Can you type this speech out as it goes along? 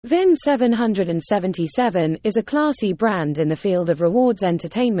Vin777 is a classy brand in the field of rewards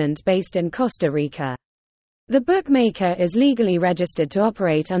entertainment based in Costa Rica. The bookmaker is legally registered to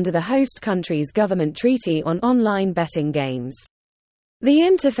operate under the host country's government treaty on online betting games. The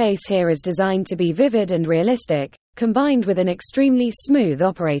interface here is designed to be vivid and realistic, combined with an extremely smooth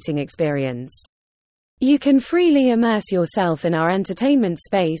operating experience. You can freely immerse yourself in our entertainment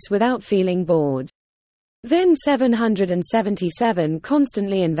space without feeling bored. Vin777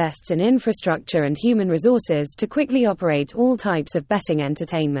 constantly invests in infrastructure and human resources to quickly operate all types of betting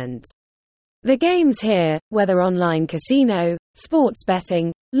entertainment. The games here, whether online casino, sports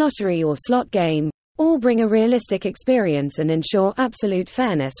betting, lottery or slot game, all bring a realistic experience and ensure absolute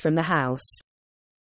fairness from the house.